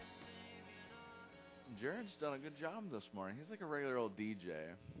Jared's done a good job this morning. He's like a regular old DJ.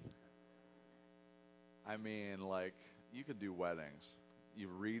 I mean, like, you could do weddings. You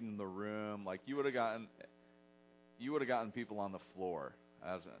read in the room, like you would have gotten people on the floor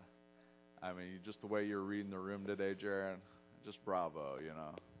as a, I mean, just the way you're reading the room today, Jared. Just bravo, you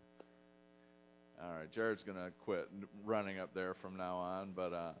know. All right, Jared's gonna quit running up there from now on,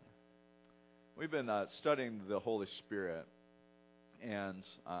 but we've been studying the Holy Spirit, and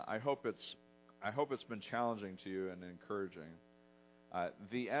I hope it's been challenging to you and encouraging.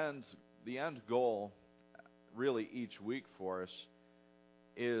 The end goal, really, each week for us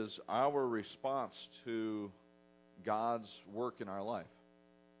is our response to God's work in our life,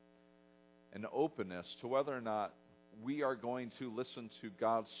 an openness to whether or not we are going to listen to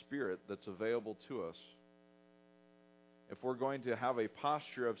God's Spirit that's available to us. If we're going to have a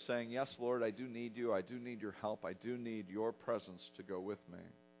posture of saying, yes, Lord, I do need you, I do need your help, I do need your presence to go with me.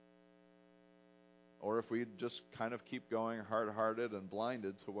 Or if we just kind of keep going hard-hearted and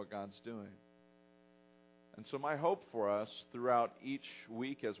blinded to what God's doing. And so my hope for us throughout each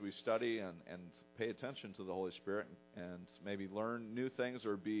week as we study and pay attention to the Holy Spirit and maybe learn new things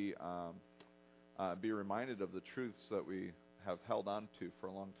or be reminded of the truths that we have held on to for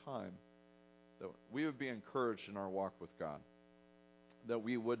a long time, that we would be encouraged in our walk with God, that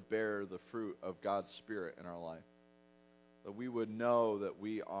we would bear the fruit of God's Spirit in our life, that we would know that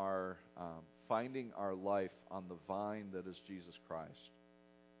we are finding our life on the vine that is Jesus Christ,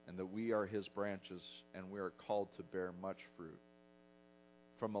 and that we are His branches and we are called to bear much fruit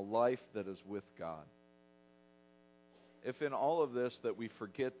from a life that is with God. If in all of this that we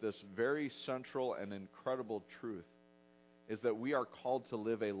forget this very central and incredible truth, is that we are called to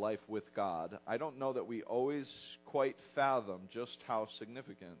live a life with God, I don't know that we always quite fathom just how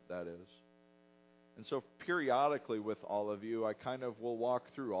significant that is. And so periodically with all of you, I kind of will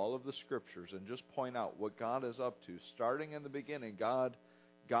walk through all of the scriptures and just point out what God is up to. Starting in the beginning, God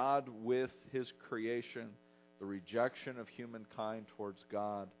with His creation, the rejection of humankind towards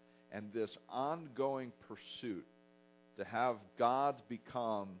God, and this ongoing pursuit to have God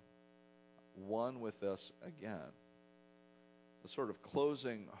become one with us again. The sort of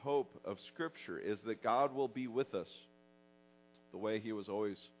closing hope of Scripture is that God will be with us the way He was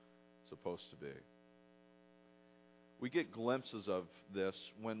always supposed to be. We get glimpses of this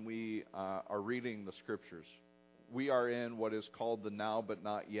when we are reading the Scriptures. We are in what is called the now but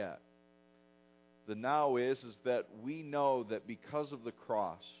not yet. The now is that we know that because of the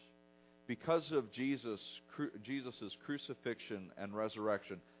cross, because of Jesus' crucifixion and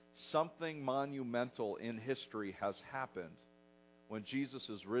resurrection, something monumental in history has happened when Jesus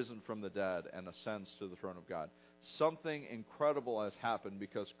is risen from the dead and ascends to the throne of God. Something incredible has happened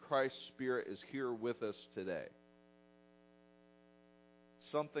because Christ's Spirit is here with us today.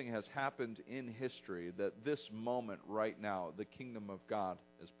 Something has happened in history that this moment right now, the kingdom of God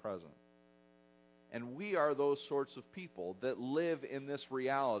is present. And we are those sorts of people that live in this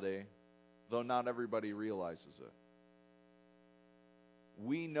reality, though not everybody realizes it.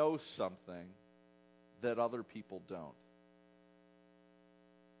 We know something that other people don't.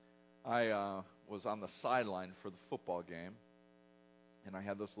 I was on the sideline for the football game, and I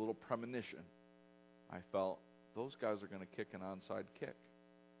had this little premonition. I felt, those guys are going to kick an onside kick.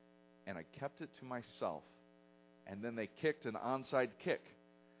 And I kept it to myself. And then they kicked an onside kick.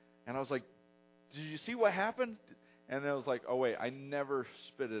 And I was like, did you see what happened? And I was like, oh, wait, I never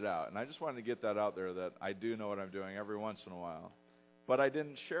spit it out. And I just wanted to get that out there, that I do know what I'm doing every once in a while. But I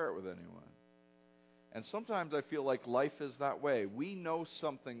didn't share it with anyone. And sometimes I feel like life is that way. We know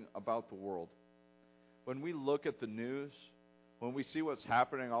something about the world. When we look at the news, when we see what's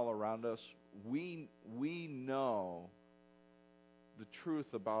happening all around us, we know the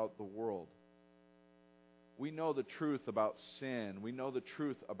truth about the world. We know the truth about sin. We know the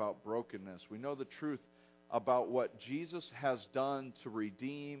truth about brokenness. We know the truth about what Jesus has done to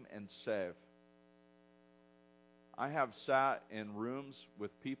redeem and save. I have sat in rooms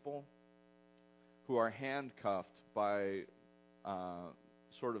with people who are handcuffed by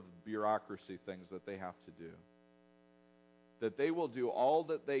sort of bureaucracy things that they have to do. That they will do all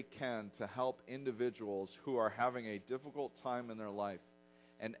that they can to help individuals who are having a difficult time in their life.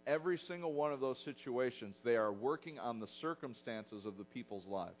 And every single one of those situations, they are working on the circumstances of the people's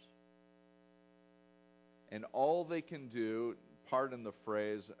lives. And all they can do, pardon the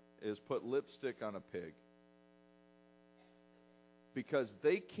phrase, is put lipstick on a pig. Because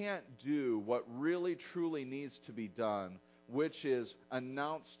they can't do what really truly needs to be done, which is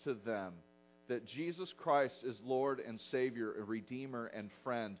announce to them that Jesus Christ is Lord and Savior, a Redeemer and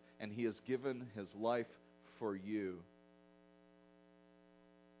friend, and He has given His life for you.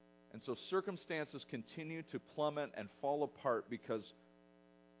 And And so circumstances continue to plummet and fall apart because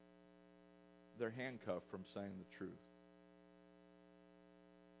they're handcuffed from saying the truth.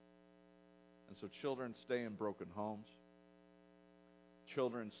 And so children stay in broken homes.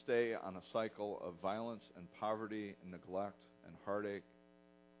 Children stay on a cycle of violence and poverty and neglect and heartache.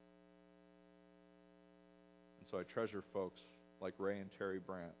 And so I treasure folks like Ray and Terry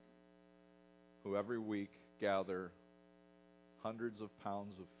Brandt, who every week gather hundreds of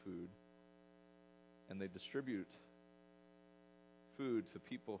pounds of food, and they distribute food to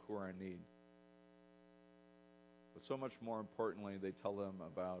people who are in need. But so much more importantly, they tell them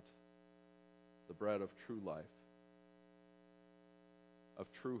about the bread of true life, of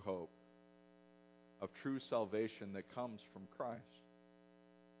true hope, of true salvation that comes from Christ.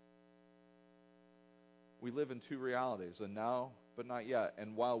 We live in two realities, a now but not yet.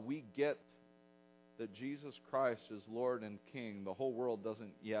 And while we get that Jesus Christ is Lord and King, the whole world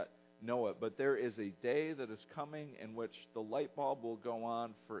doesn't yet know it. But there is a day that is coming in which the light bulb will go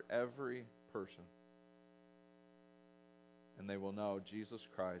on for every person. And they will know Jesus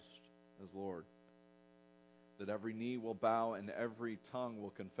Christ is Lord. That every knee will bow and every tongue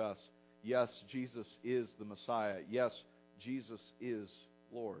will confess, yes, Jesus is the Messiah. Yes, Jesus is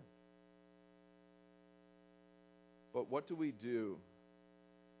Lord. But what do we do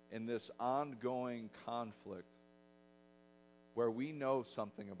in this ongoing conflict where we know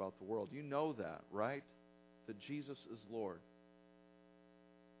something about the world? You know that, right? That Jesus is Lord.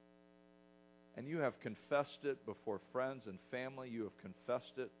 And you have confessed it before friends and family. You have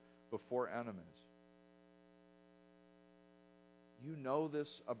confessed it before enemies. You know this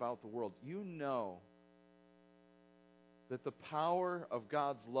about the world. You know that the power of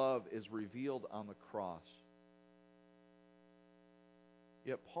God's love is revealed on the cross.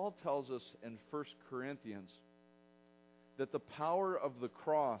 Yet Paul tells us in 1 Corinthians that the power of the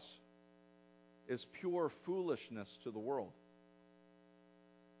cross is pure foolishness to the world.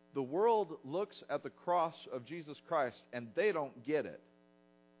 The world looks at the cross of Jesus Christ and they don't get it.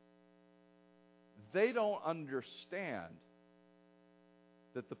 They don't understand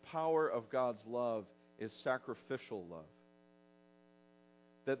that the power of God's love is sacrificial love.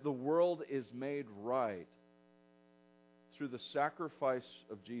 That the world is made right through the sacrifice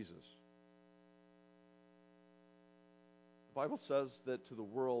of Jesus. The Bible says that to the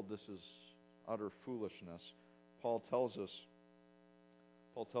world this is utter foolishness. Paul tells us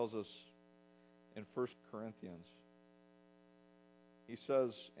in 1 Corinthians. He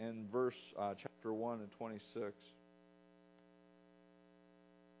says in chapter 1 and 26.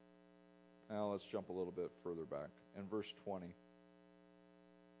 Now let's jump a little bit further back. In verse 20.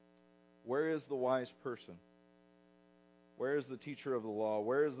 Where is the wise person? Where is the teacher of the law?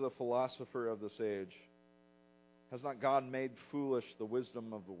 Where is the philosopher of this age? Has not God made foolish the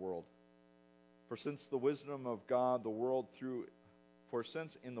wisdom of the world? For since in the wisdom of God the world through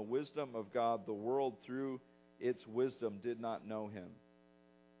its wisdom did not know him,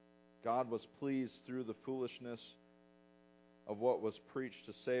 God was pleased through the foolishness of what was preached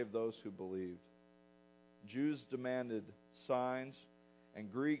to save those who believed. Jews demanded signs,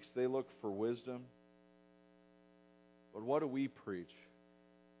 and Greeks they looked for wisdom. But what do we preach?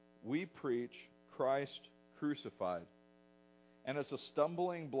 We preach Christ crucified. And it's a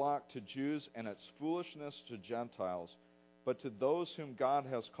stumbling block to Jews and it's foolishness to Gentiles. But to those whom God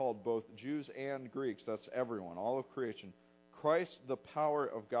has called, both Jews and Greeks, that's everyone, all of creation, Christ the power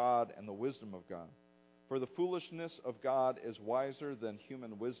of God and the wisdom of God. For the foolishness of God is wiser than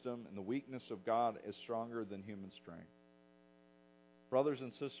human wisdom, and the weakness of God is stronger than human strength. Brothers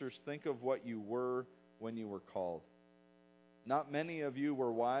and sisters, think of what you were when you were called. Not many of you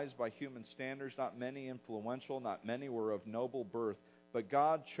were wise by human standards, not many influential, not many were of noble birth. But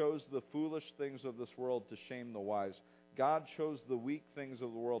God chose the foolish things of this world to shame the wise. God chose the weak things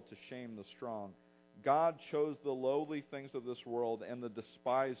of the world to shame the strong. God chose the lowly things of this world and the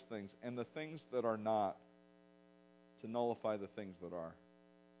despised things and the things that are not to nullify the things that are,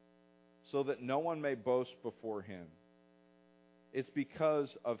 so that no one may boast before him. It's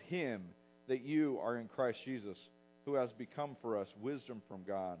because of him that you are in Christ Jesus, who has become for us wisdom from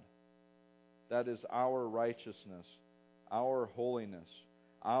God. That is our righteousness, our holiness,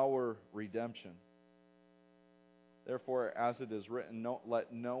 our redemption. Therefore, as it is written,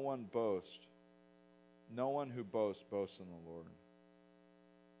 let no one boast. No one who boasts in the Lord.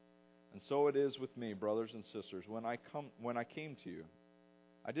 And so it is with me, brothers and sisters. When I came to you,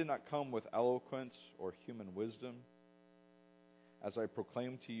 I did not come with eloquence or human wisdom, as I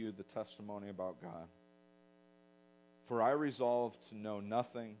proclaimed to you the testimony about God. For I resolved to know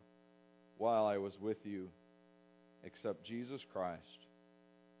nothing while I was with you except Jesus Christ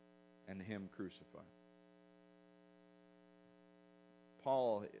and Him crucified.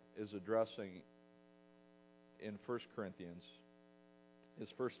 Paul is addressing in 1 Corinthians, his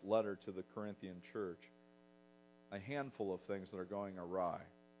first letter to the Corinthian church, a handful of things that are going awry.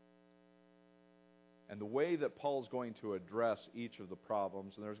 And the way that Paul's going to address each of the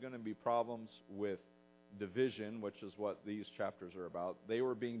problems, and there's going to be problems with division, which is what these chapters are about. They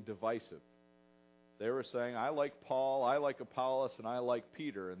were being divisive. They were saying, I like Paul, I like Apollos, and I like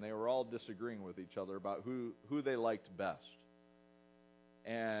Peter, and they were all disagreeing with each other about who they liked best.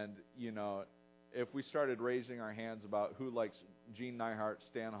 And, if we started raising our hands about who likes Gene Neihart,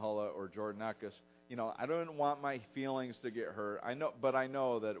 Stan Hulla, or Jordan Eckes, I don't want my feelings to get hurt. I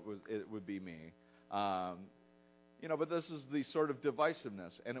know that it would be me. But this is the sort of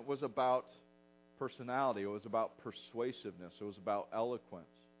divisiveness, and it was about personality. It was about persuasiveness. It was about eloquence.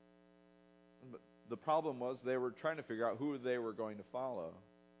 But the problem was they were trying to figure out who they were going to follow.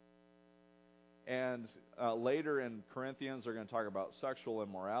 And later in Corinthians, they're going to talk about sexual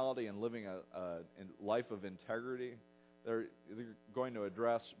immorality and living a life of integrity. They're going to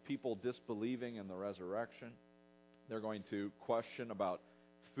address people disbelieving in the resurrection. They're going to question about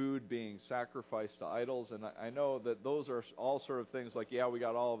food being sacrificed to idols. And I know that those are all sort of things like, we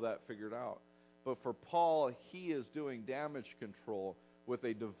got all of that figured out. But for Paul, he is doing damage control with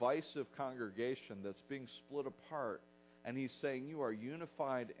a divisive congregation that's being split apart. And he's saying, you are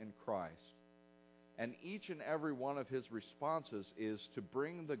unified in Christ. And each and every one of his responses is to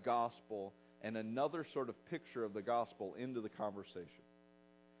bring the gospel and another sort of picture of the gospel into the conversation.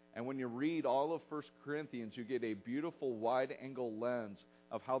 And when you read all of 1 Corinthians, you get a beautiful wide-angle lens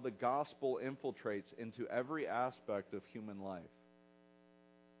of how the gospel infiltrates into every aspect of human life.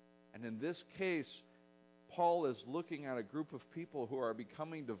 And in this case, Paul is looking at a group of people who are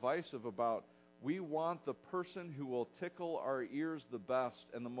becoming divisive about, we want the person who will tickle our ears the best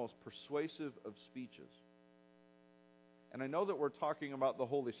and the most persuasive of speeches. And I know that we're talking about the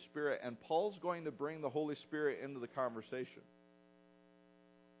Holy Spirit, and Paul's going to bring the Holy Spirit into the conversation.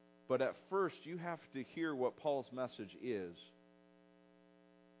 But at first, you have to hear what Paul's message is,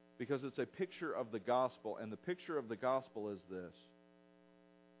 because it's a picture of the gospel, and the picture of the gospel is this: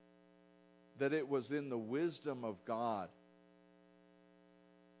 that it was in the wisdom of God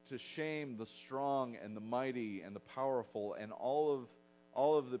to shame the strong and the mighty and the powerful and all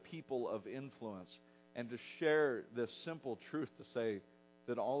of the people of influence, and to share this simple truth to say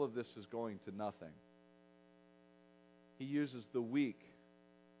that all of this is going to nothing. He uses the weak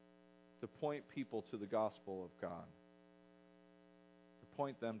to point people to the gospel of God, to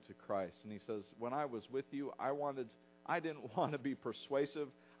point them to Christ. And he says, when I was with you, I didn't want to be persuasive.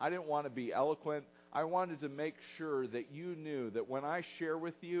 I didn't want to be eloquent. I wanted to make sure that you knew that when I share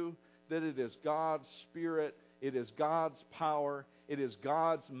with you, that it is God's Spirit, it is God's power, it is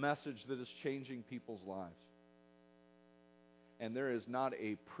God's message that is changing people's lives. And there is not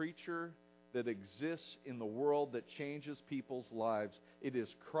a preacher that exists in the world that changes people's lives. It is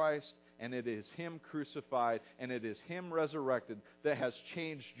Christ, and it is Him crucified, and it is Him resurrected that has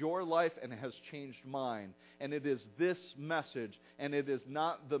changed your life and has changed mine. And it is this message, and it is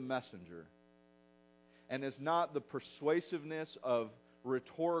not the messenger. And it's not the persuasiveness of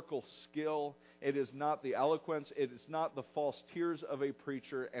rhetorical skill. It is not the eloquence. It is not the false tears of a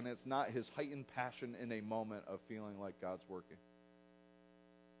preacher, and it's not his heightened passion in a moment of feeling like God's working.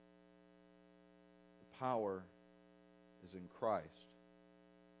 The power is in Christ.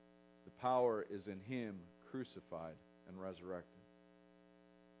 The power is in Him crucified and resurrected.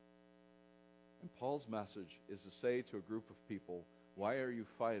 And Paul's message is to say to a group of people, why are you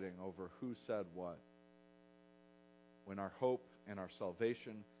fighting over who said what? When our hope and our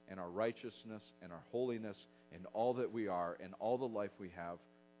salvation and our righteousness and our holiness and all that we are and all the life we have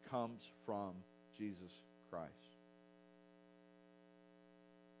comes from Jesus Christ.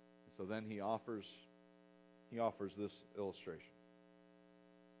 And so then he offers this illustration.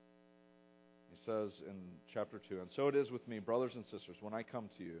 He says in chapter 2, and so it is with me, brothers and sisters, when I came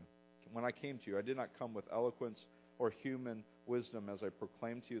to you, I did not come with eloquence or human wisdom as I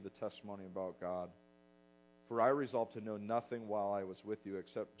proclaimed to you the testimony about God. For I resolved to know nothing while I was with you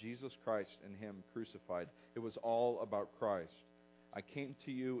except Jesus Christ and Him crucified. It was all about Christ. I came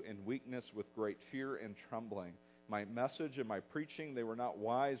to you in weakness with great fear and trembling. My message and my preaching, they were not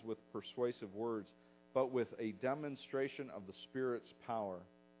wise with persuasive words, but with a demonstration of the Spirit's power,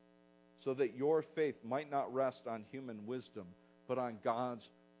 so that your faith might not rest on human wisdom, but on God's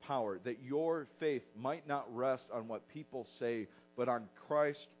power. That your faith might not rest on what people say, but on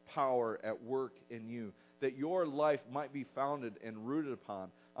Christ's power at work in you. That your life might be founded and rooted upon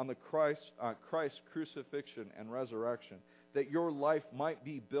on Christ's crucifixion and resurrection. that your life might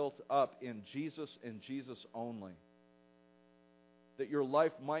be built up in Jesus and Jesus only. That your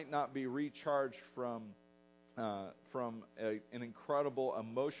life might not be recharged from an incredible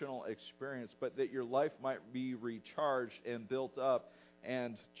emotional experience, but that your life might be recharged and built up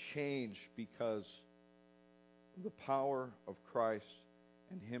and changed because of the power of Christ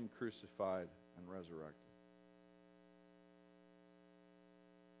and Him crucified and resurrected.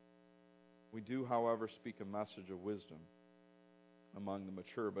 We do, however, speak a message of wisdom among the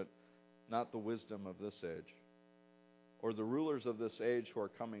mature, but not the wisdom of this age, or the rulers of this age who are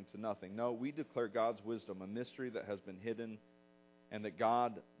coming to nothing. No, we declare God's wisdom, a mystery that has been hidden and that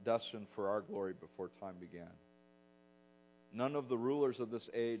God destined for our glory before time began. None of the rulers of this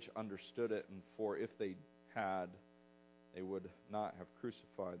age understood it, and for if they had, they would not have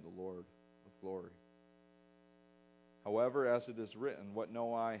crucified the Lord of glory. However, as it is written, what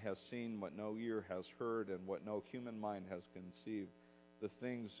no eye has seen, what no ear has heard, and what no human mind has conceived, the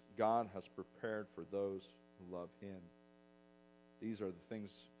things God has prepared for those who love Him. These are the things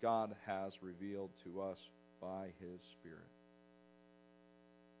God has revealed to us by His Spirit.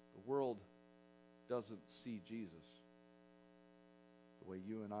 The world doesn't see Jesus the way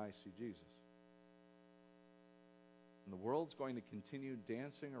you and I see Jesus. And the world's going to continue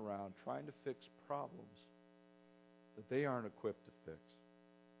dancing around trying to fix problems that they aren't equipped to fix.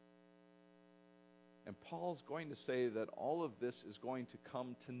 And Paul's going to say that all of this is going to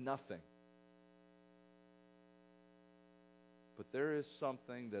come to nothing. But there is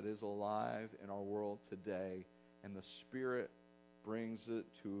something that is alive in our world today, and the Spirit brings it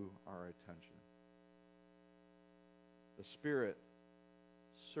to our attention. The Spirit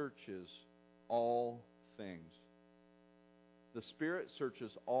searches all things. The Spirit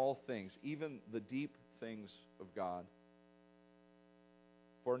searches all things, even the deep things of God.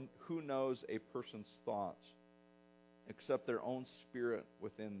 For who knows a person's thoughts except their own spirit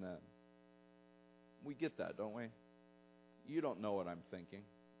within them? We get that, don't we? You don't know what I'm thinking,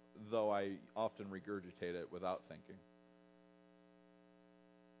 though I often regurgitate it without thinking.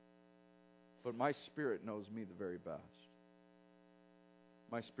 But my spirit knows me the very best.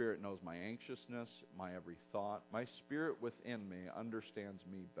 My spirit knows my anxiousness, my every thought. My spirit within me understands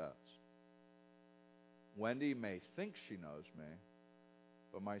me best. Wendy may think she knows me,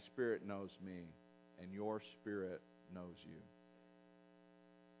 but my spirit knows me, and your spirit knows you.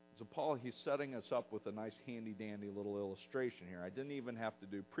 So Paul, he's setting us up with a nice handy-dandy little illustration here. I didn't even have to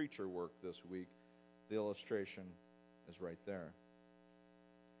do preacher work this week. The illustration is right there.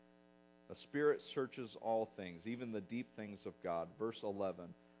 The Spirit searches all things, even the deep things of God. Verse 11,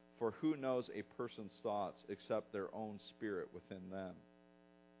 for who knows a person's thoughts except their own spirit within them?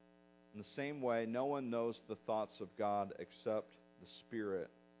 In the same way, no one knows the thoughts of God except the Spirit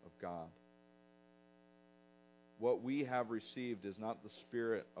of God. What we have received is not the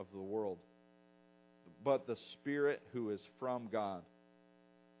spirit of the world, but the Spirit who is from God,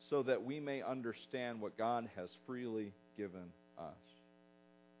 so that we may understand what God has freely given us.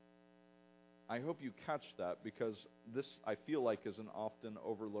 I hope you catch that, because this, I feel like, is an often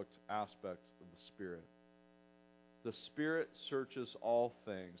overlooked aspect of the Spirit. The Spirit searches all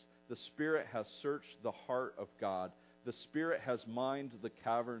things. The Spirit has searched the heart of God. The Spirit has mined the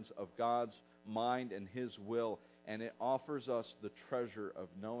caverns of God's mind and His will, and it offers us the treasure of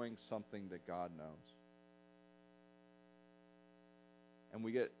knowing something that God knows. And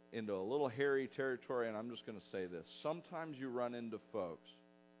we get into a little hairy territory, and I'm just going to say this. Sometimes you run into folks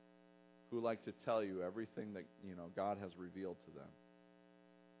who like to tell you everything that, God has revealed to them.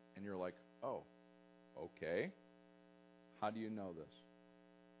 And you're like, oh, okay. How do you know this?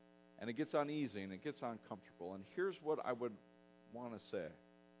 And it gets uneasy and it gets uncomfortable. And here's what I would want to say.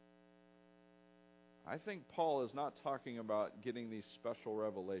 I think Paul is not talking about getting these special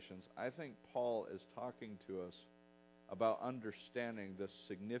revelations. I think Paul is talking to us about understanding this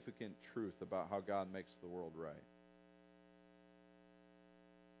significant truth about how God makes the world right.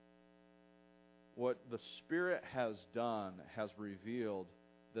 What the Spirit has done has revealed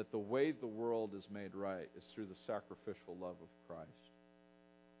that the way the world is made right is through the sacrificial love of Christ.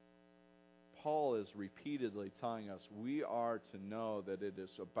 Paul is repeatedly telling us we are to know that it is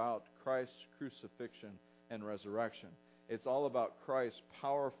about Christ's crucifixion and resurrection. It's all about Christ's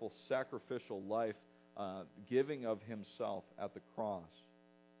powerful sacrificial life, giving of Himself at the cross.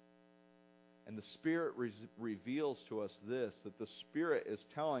 And the Spirit reveals to us this, that the Spirit is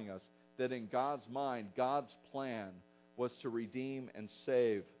telling us that in God's mind, God's plan was to redeem and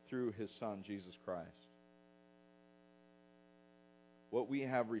save through His Son, Jesus Christ. What we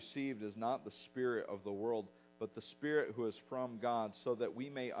have received is not the spirit of the world, but the Spirit who is from God, so that we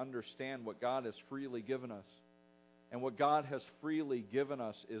may understand what God has freely given us. And what God has freely given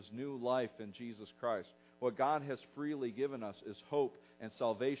us is new life in Jesus Christ. What God has freely given us is hope and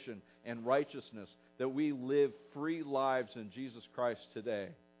salvation and righteousness, that we live free lives in Jesus Christ today.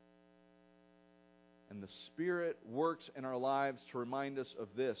 And the Spirit works in our lives to remind us of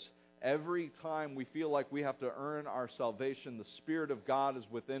this. Every time we feel like we have to earn our salvation, the Spirit of God is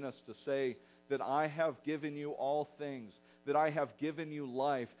within us to say that I have given you all things, that I have given you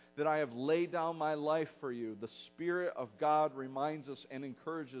life, that I have laid down my life for you. The Spirit of God reminds us and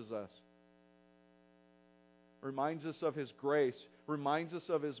encourages us. Reminds us of His grace, reminds us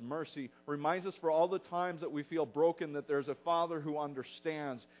of His mercy, reminds us for all the times that we feel broken that there's a Father who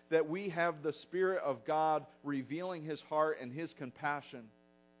understands, that we have the Spirit of God revealing His heart and His compassion.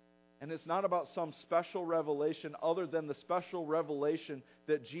 And it's not about some special revelation other than the special revelation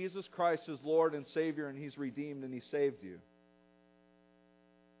that Jesus Christ is Lord and Savior, and He's redeemed and He saved you.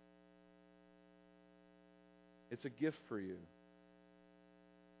 It's a gift for you.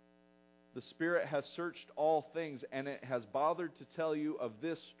 The Spirit has searched all things, and it has bothered to tell you of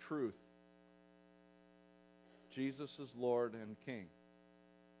this truth. Jesus is Lord and King.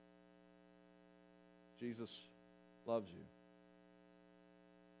 Jesus loves you.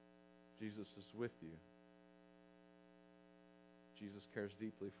 Jesus is with you. Jesus cares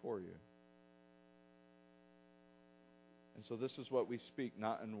deeply for you. And so this is what we speak,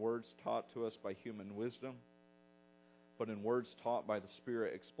 not in words taught to us by human wisdom, but in words taught by the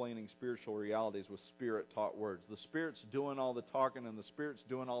Spirit, explaining spiritual realities with Spirit-taught words. The Spirit's doing all the talking, and the Spirit's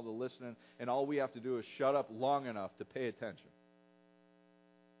doing all the listening, and all we have to do is shut up long enough to pay attention.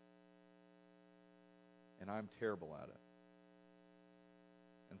 And I'm terrible at it.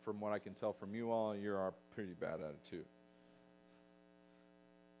 And from what I can tell from you all, you are pretty bad at it too.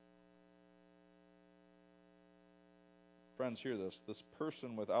 Friends, hear this. This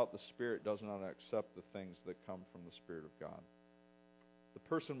person without the Spirit does not accept the things that come from the Spirit of God. The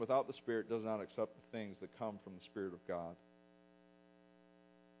person without the Spirit does not accept the things that come from the Spirit of God,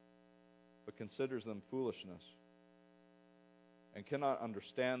 but considers them foolishness and cannot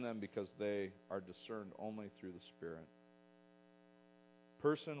understand them because they are discerned only through the Spirit.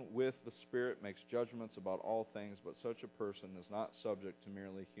 Person with the Spirit makes judgments about all things, but such a person is not subject to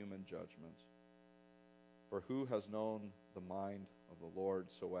merely human judgments. For who has known the mind of the Lord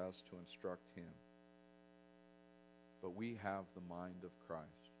so as to instruct him? But we have the mind of Christ.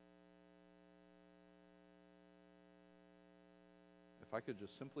 If I could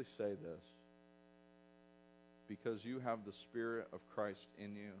just simply say this, because you have the Spirit of Christ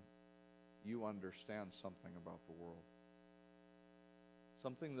in you, you understand something about the world.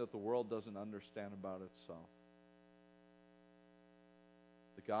 Something that the world doesn't understand about itself.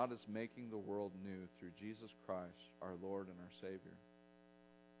 That God is making the world new through Jesus Christ, our Lord and our Savior.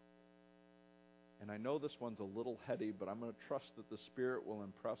 And I know this one's a little heady, but I'm going to trust that the Spirit will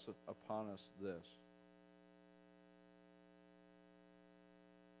impress upon us this.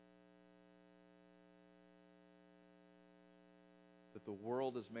 That the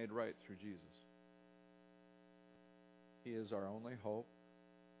world is made right through Jesus. He is our only hope.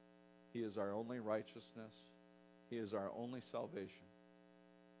 He is our only righteousness. He is our only salvation.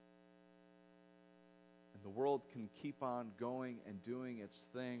 And the world can keep on going and doing its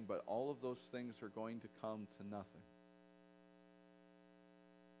thing, but all of those things are going to come to nothing.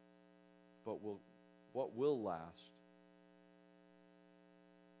 But what will last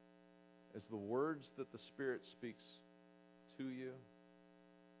is the words that the Spirit speaks to you.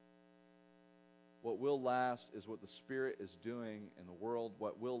 What will last is what the Spirit is doing in the world.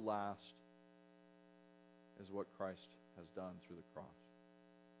 What will last is what Christ has done through the cross.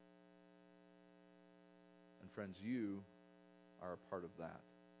 And friends, you are a part of that.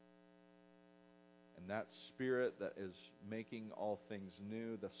 And that Spirit that is making all things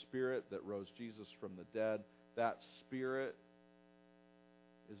new, the Spirit that rose Jesus from the dead, that Spirit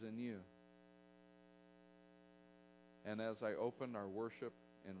is in you. And as I open our worship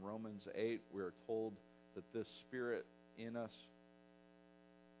in Romans 8, we are told that this Spirit in us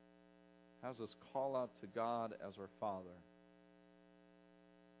has us call out to God as our Father.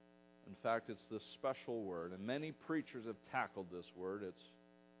 In fact, it's this special word, and many preachers have tackled this word. It's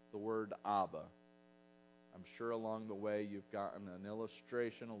the word Abba. I'm sure along the way you've gotten an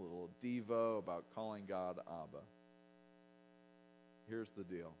illustration, a little devo about calling God Abba. Here's the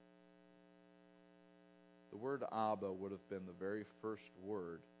deal. The word Abba would have been the very first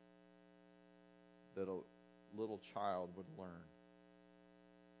word that a little child would learn.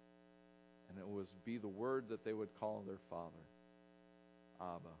 And it would be the word that they would call their father,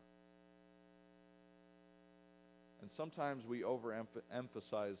 Abba. And sometimes we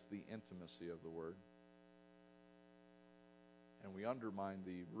overemphasize the intimacy of the word. And we undermine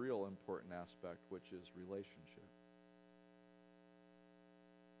the real important aspect, which is relationship.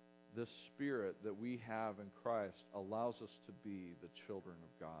 This Spirit that we have in Christ allows us to be the children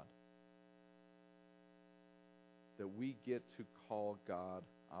of God. That we get to call God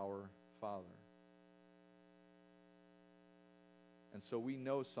our Father. And so we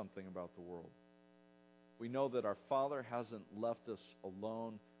know something about the world. We know that our Father hasn't left us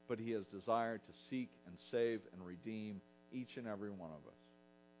alone, but He has desired to seek and save and redeem each and every one of us.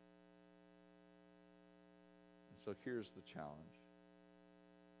 And so here's the challenge.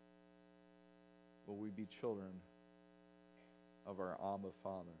 Will we be children of our Abba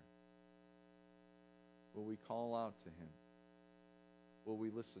Father? Will we call out to Him? Will we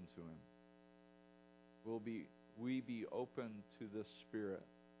listen to Him? Will we be open to this Spirit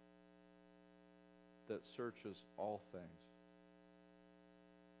that searches all things?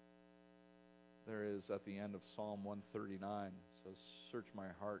 There is at the end of Psalm 139, it says, "Search my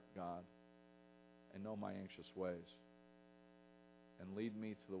heart, God, and know my anxious ways, and lead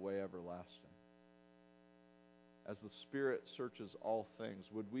me to the way everlasting." As the Spirit searches all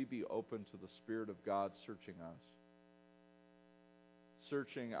things, would we be open to the Spirit of God searching us?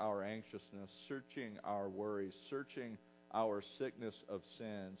 Searching our anxiousness, searching our worries, searching our sickness of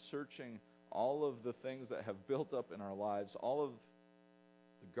sin, searching all of the things that have built up in our lives, all of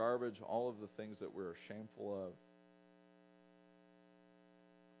the garbage, all of the things that we're shameful of.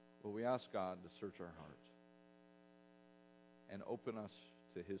 Will we ask God to search our hearts and open us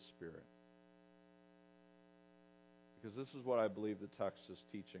to His Spirit? Because this is what I believe the text is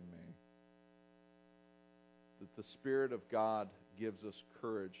teaching me. That the Spirit of God gives us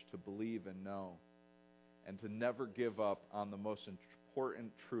courage to believe and know, and to never give up on the most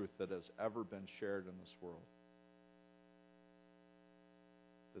important truth that has ever been shared in this world.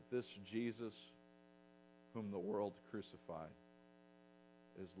 That this Jesus, whom the world crucified,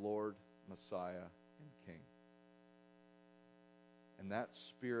 is Lord, Messiah, and King. And that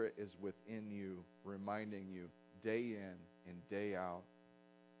Spirit is within you, reminding you day in and day out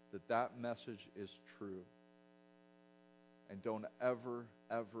that that message is true. And don't ever,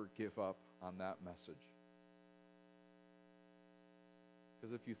 ever give up on that message.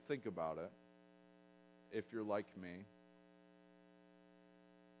 Because if you think about it, if you're like me,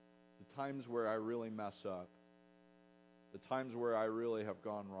 the times where I really mess up, the times where I really have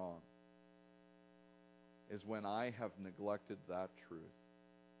gone wrong, is when I have neglected that truth.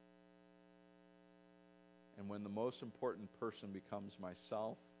 And when the most important person becomes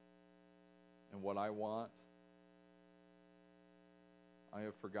myself and what I want, I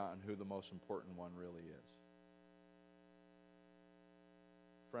have forgotten who the most important one really is.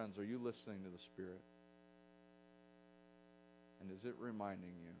 Friends, are you listening to the Spirit? And is it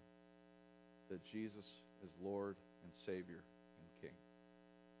reminding you that Jesus is Lord and Savior and King?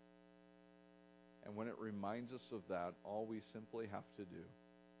 And when it reminds us of that, all we simply have to do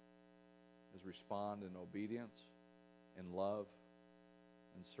is respond in obedience, in love,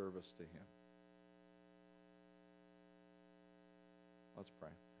 and service to Him. Let's pray.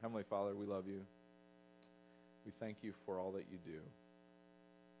 Heavenly Father, we love you. We thank you for all that you do.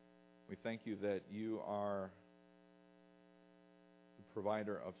 We thank you that you are the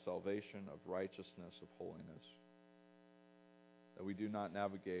provider of salvation, of righteousness, of holiness. That we do not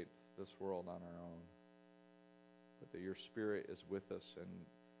navigate this world on our own, but that your Spirit is with us, and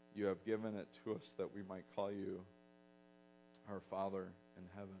you have given it to us that we might call you our Father in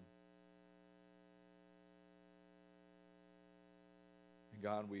heaven. And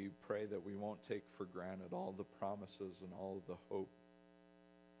God, we pray that we won't take for granted all the promises and all of the hope,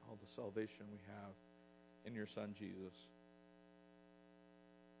 all the salvation we have in your Son, Jesus.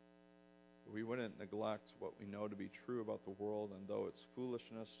 That we wouldn't neglect what we know to be true about the world, and though it's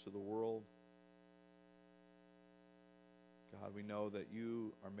foolishness to the world, God, we know that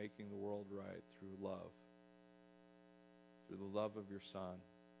you are making the world right through love, through the love of your Son.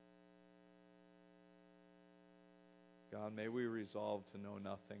 God, may we resolve to know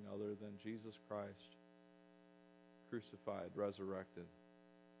nothing other than Jesus Christ, crucified, resurrected,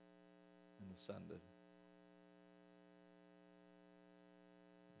 and ascended.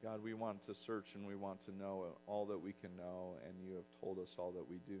 God, we want to search and we want to know all that we can know, and you have told us all that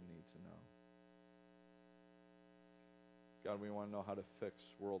we do need to know. God, we want to know how to fix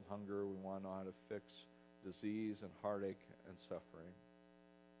world hunger. We want to know how to fix disease and heartache and suffering.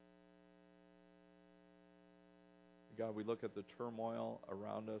 God, we look at the turmoil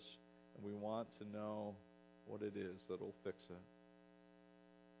around us, and we want to know what it is that will fix it.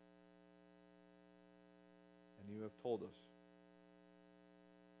 And you have told us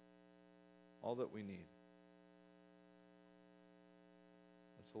all that we need.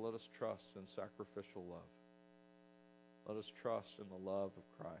 So let us trust in sacrificial love. Let us trust in the love of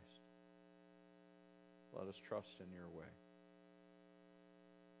Christ. Let us trust in your way.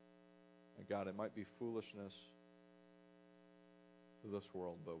 And God, it might be foolishness to this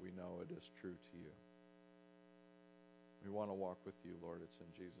world, but we know it is true to you. We want to walk with you, Lord. It's in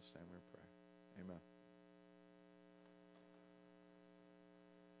Jesus' name we pray. Amen.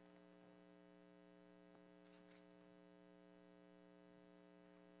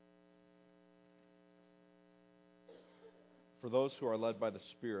 For those who are led by the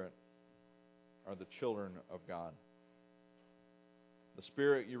Spirit are the children of God. The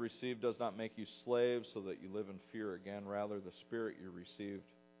Spirit you received does not make you slaves so that you live in fear again. Rather, the Spirit you received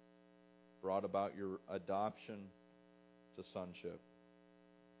brought about your adoption to sonship.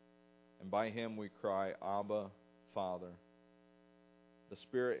 And by him we cry, Abba, Father. The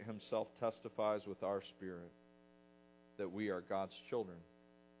Spirit himself testifies with our spirit that we are God's children.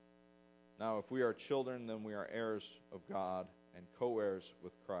 Now, if we are children, then we are heirs of God and co-heirs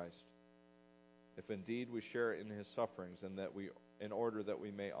with Christ, if indeed we share in his sufferings, and that in order that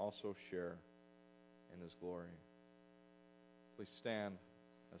we may also share in his glory. Please stand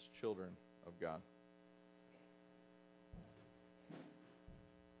as children of God.